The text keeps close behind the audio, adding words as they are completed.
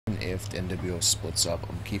if the NWO splits up,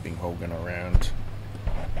 I'm keeping Hogan around.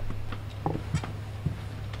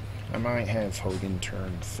 I might have Hogan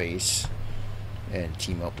turn face and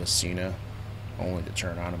team up with Cena, only to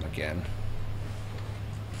turn on him again.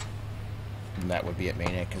 And that would be at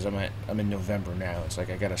Mania, because I'm in November now. It's like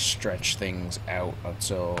I gotta stretch things out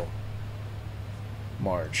until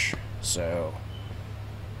March. So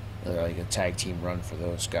like a tag team run for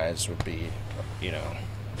those guys would be, you know,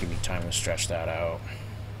 give me time to stretch that out.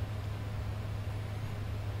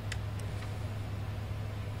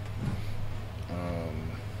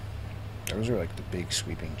 Those are like the big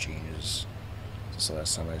sweeping changes since the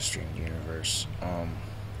last time I streamed Universe.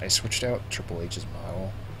 I switched out Triple H's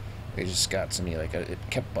model. It just got to me, like, it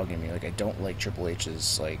kept bugging me. Like, I don't like Triple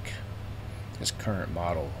H's, like, his current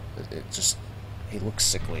model. It just, he looks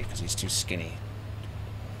sickly because he's too skinny.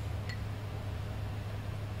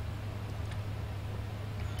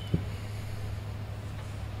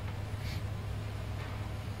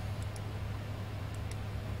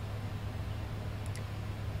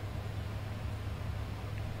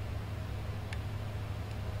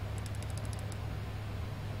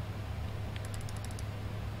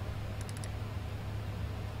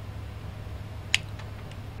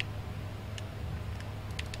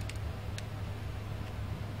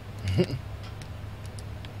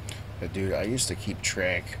 But dude, I used to keep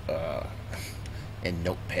track in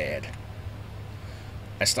Notepad.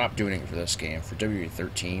 I stopped doing it for this game. For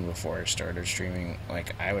WWE13, before I started streaming,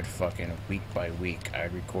 like, I would fucking, week by week,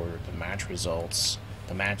 I'd record the match results,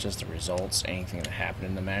 the matches, the results, anything that happened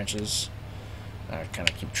in the matches. I'd kind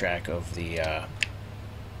of keep track of the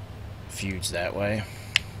feuds that way.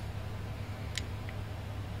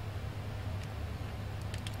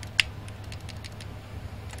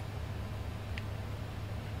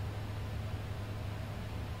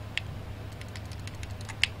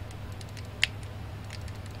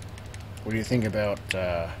 What do you think about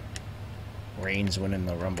Reigns winning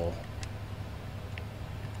the Rumble?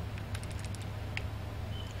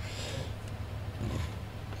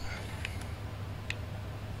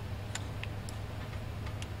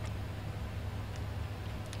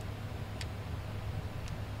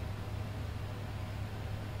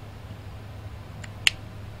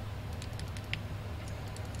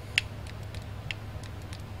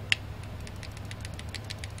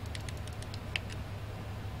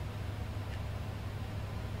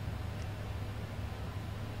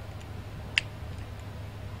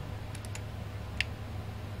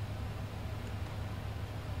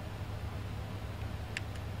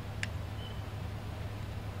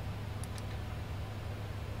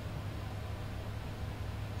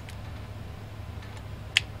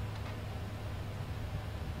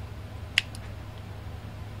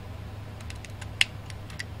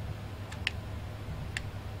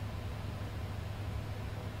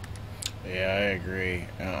 Yeah, I agree.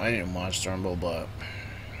 I didn't watch the Rumble, but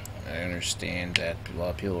I understand that a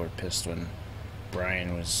lot of people were pissed when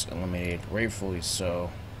Bryan was eliminated, rightfully so.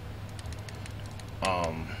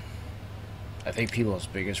 I think people's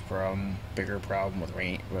bigger problem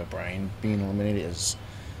with Bryan being eliminated is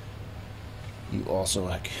you also,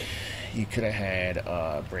 like, you could have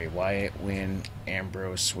had Bray Wyatt win,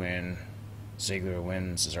 Ambrose win, Ziggler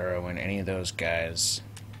win, Cesaro win, any of those guys.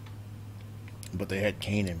 But they had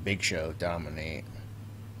Kane and Big Show dominate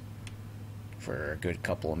for a good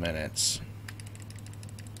couple of minutes.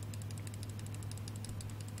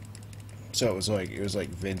 So it was like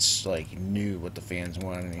Vince, like, knew what the fans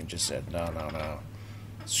wanted, and he just said, no,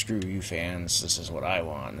 screw you fans, this is what I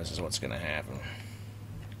want, this is what's gonna happen.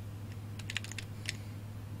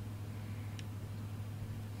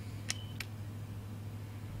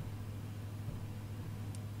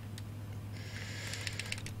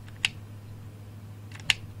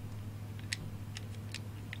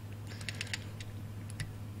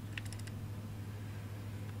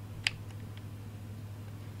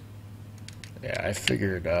 Yeah, I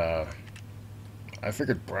figured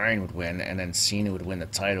Bryan would win, and then Cena would win the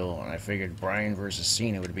title, and I figured Bryan versus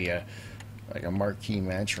Cena would be a marquee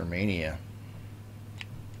match for Mania.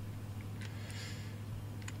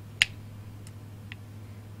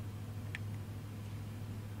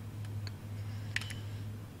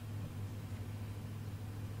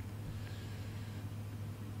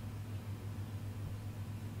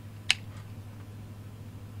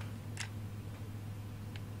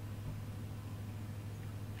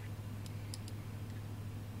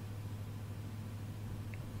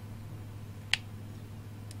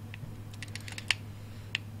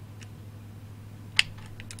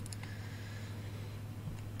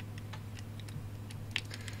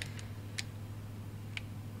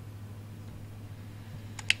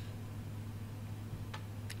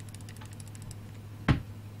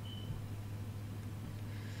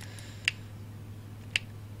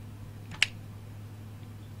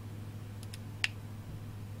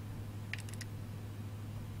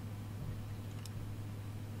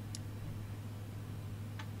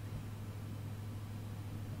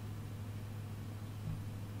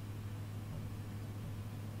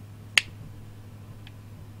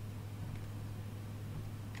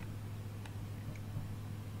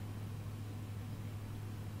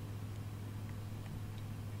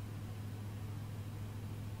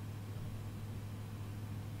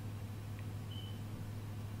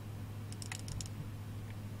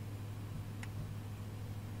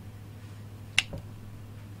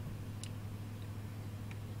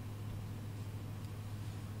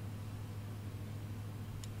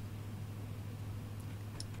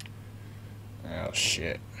 Oh,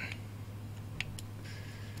 shit.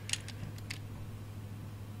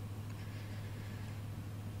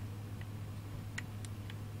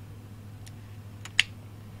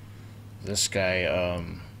 This guy, oh,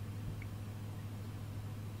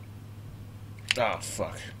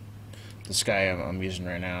 fuck. This guy I'm using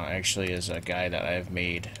right now actually is a guy that I've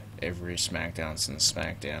made every SmackDown since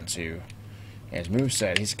SmackDown 2. And his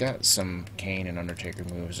moveset, he's got some Kane and Undertaker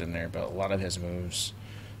moves in there, but a lot of his moves,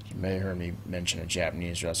 you may have heard me mention a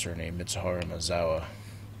Japanese wrestler named Mitsuharu Misawa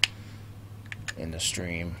in the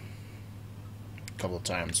stream a couple of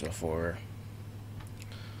times before.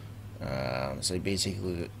 So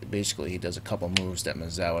basically he does a couple moves that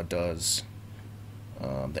Misawa does.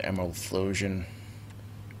 The Emerald Flosion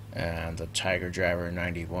and the Tiger Driver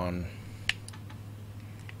 91.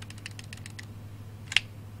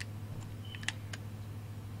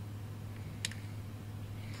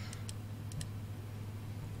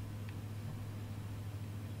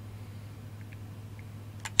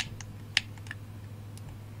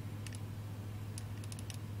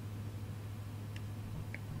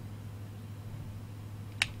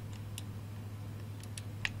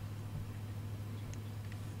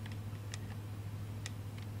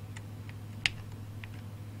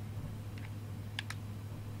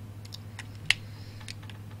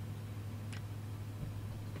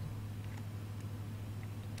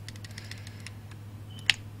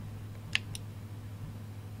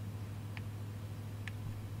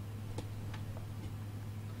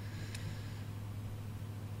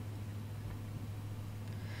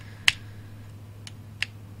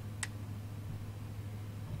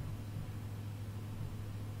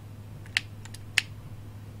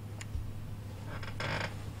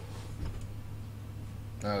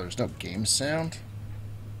 Oh, there's no game sound?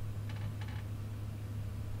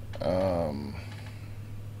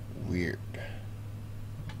 Weird.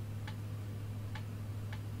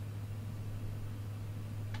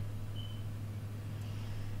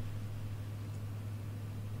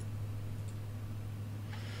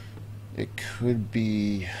 It could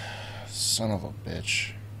be... son of a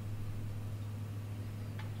bitch.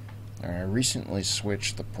 I recently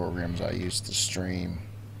switched the programs I used to stream.